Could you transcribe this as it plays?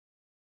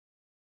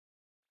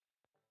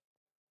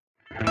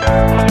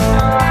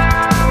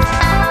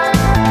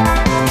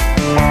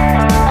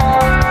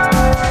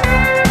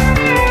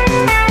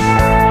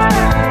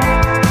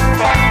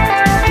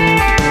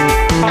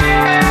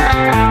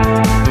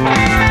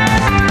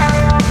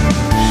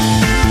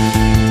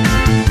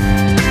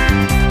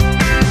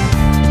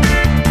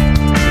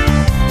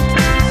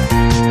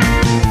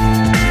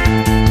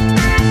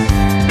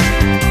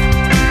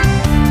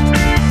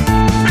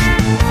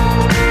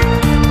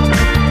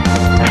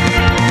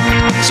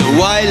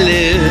I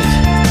live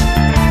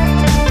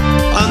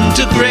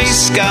under grey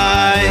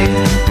sky,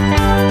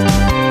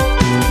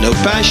 no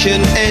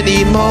passion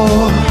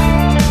anymore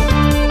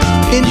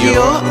in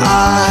your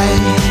eye.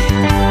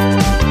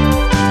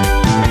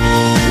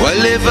 I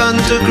live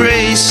under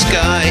grey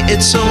sky,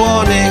 it's a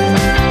warning.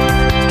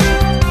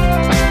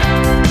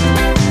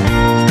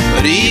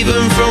 But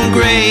even from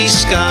grey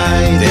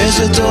sky there's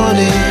a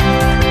dawning.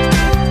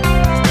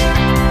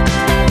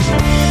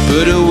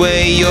 Put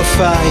away your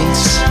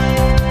fights,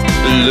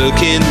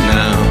 looking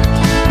now,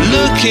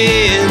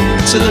 looking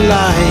to the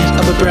light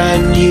of a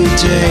brand new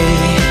day.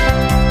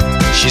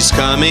 She's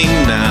coming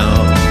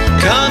now,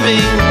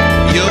 coming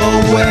your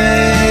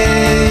way.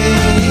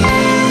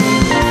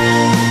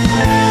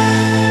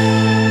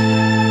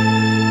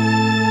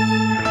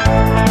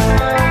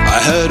 I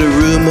heard a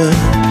rumor,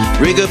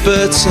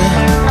 Rigoberta,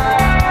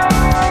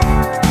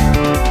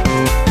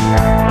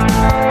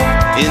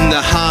 in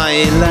the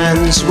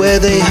highlands where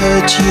they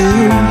hurt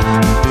you.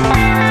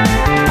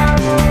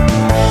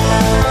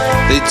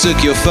 They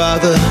took your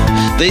father,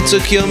 they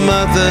took your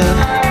mother,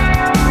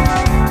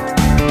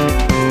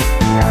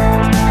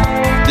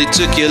 they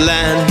took your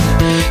land,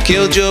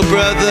 killed your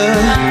brother.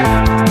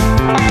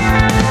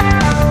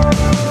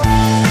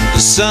 The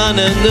sun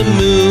and the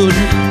moon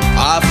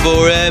are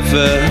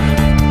forever.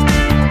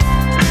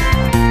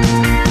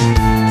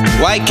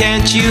 Why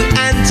can't you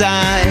and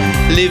I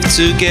live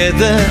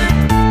together?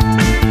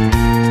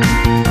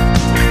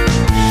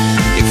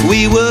 If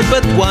we were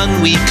but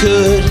one, we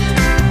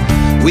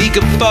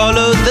could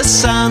follow the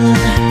sun,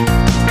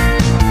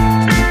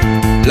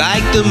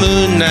 like the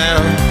moon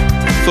now,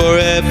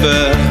 forever.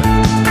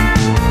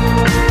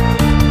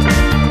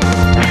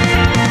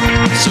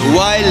 So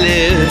I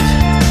live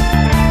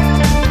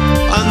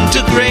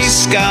under grey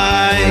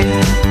sky,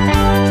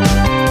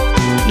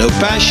 no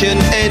passion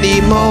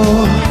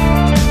anymore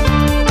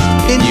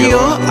in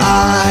your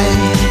eye.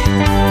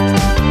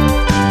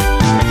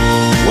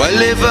 I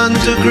live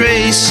under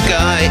grey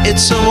sky,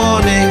 it's a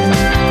warning.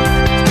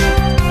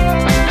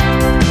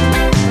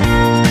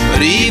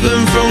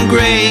 Even from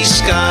grey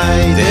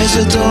sky there's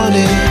a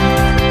dawning.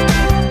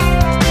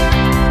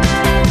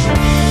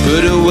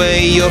 Put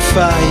away your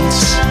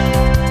fights,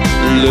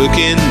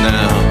 looking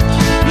now,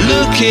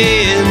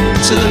 looking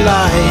to the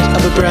light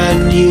of a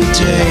brand new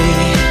day.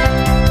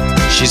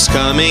 She's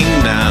coming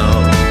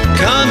now,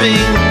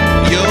 coming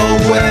your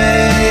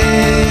way.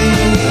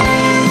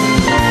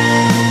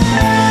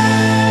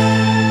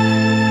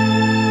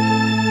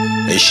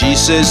 And she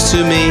says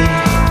to me,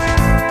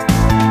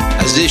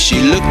 as if she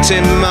looked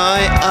in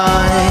my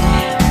eye,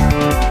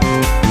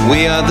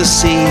 we are the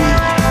sea,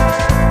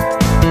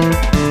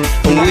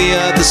 and we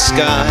are the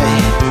sky,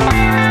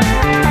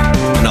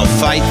 and I'll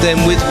fight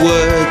them with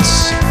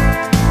words.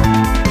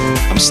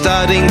 I'm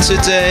starting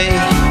today.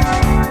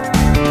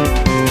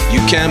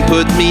 You can't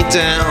put me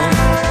down,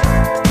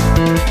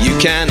 you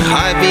can't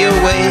hide me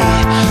away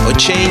or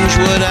change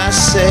what I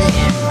say.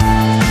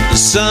 The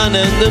sun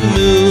and the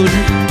moon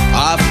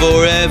are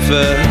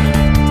forever.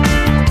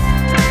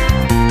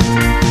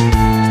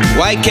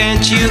 Why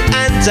can't you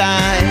and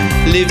I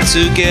live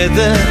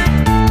together?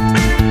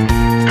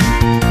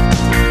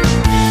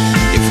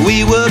 If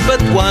we were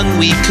but one,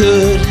 we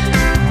could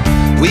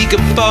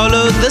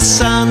follow the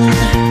sun,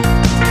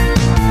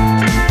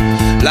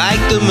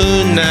 like the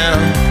moon now,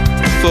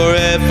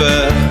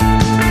 forever.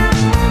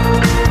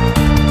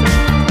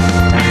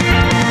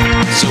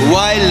 So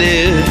I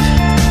live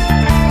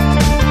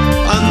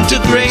under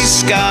grey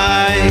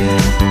sky,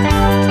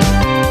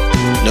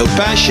 no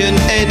passion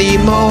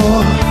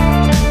anymore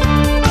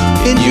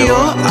in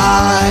your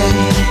eye.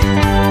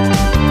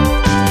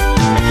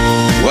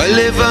 I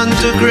live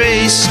under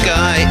grey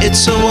sky,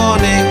 it's a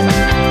warning.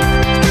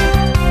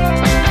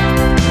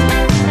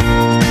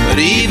 But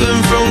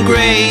even from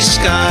grey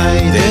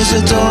sky there's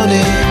a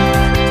dawning.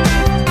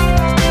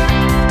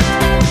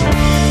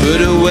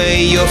 Put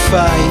away your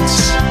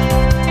fights,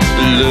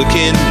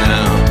 looking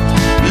now,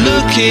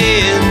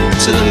 looking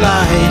to the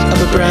light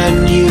of a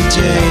brand new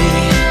day.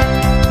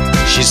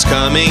 She's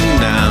coming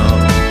now,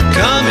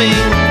 coming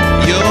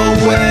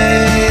your way.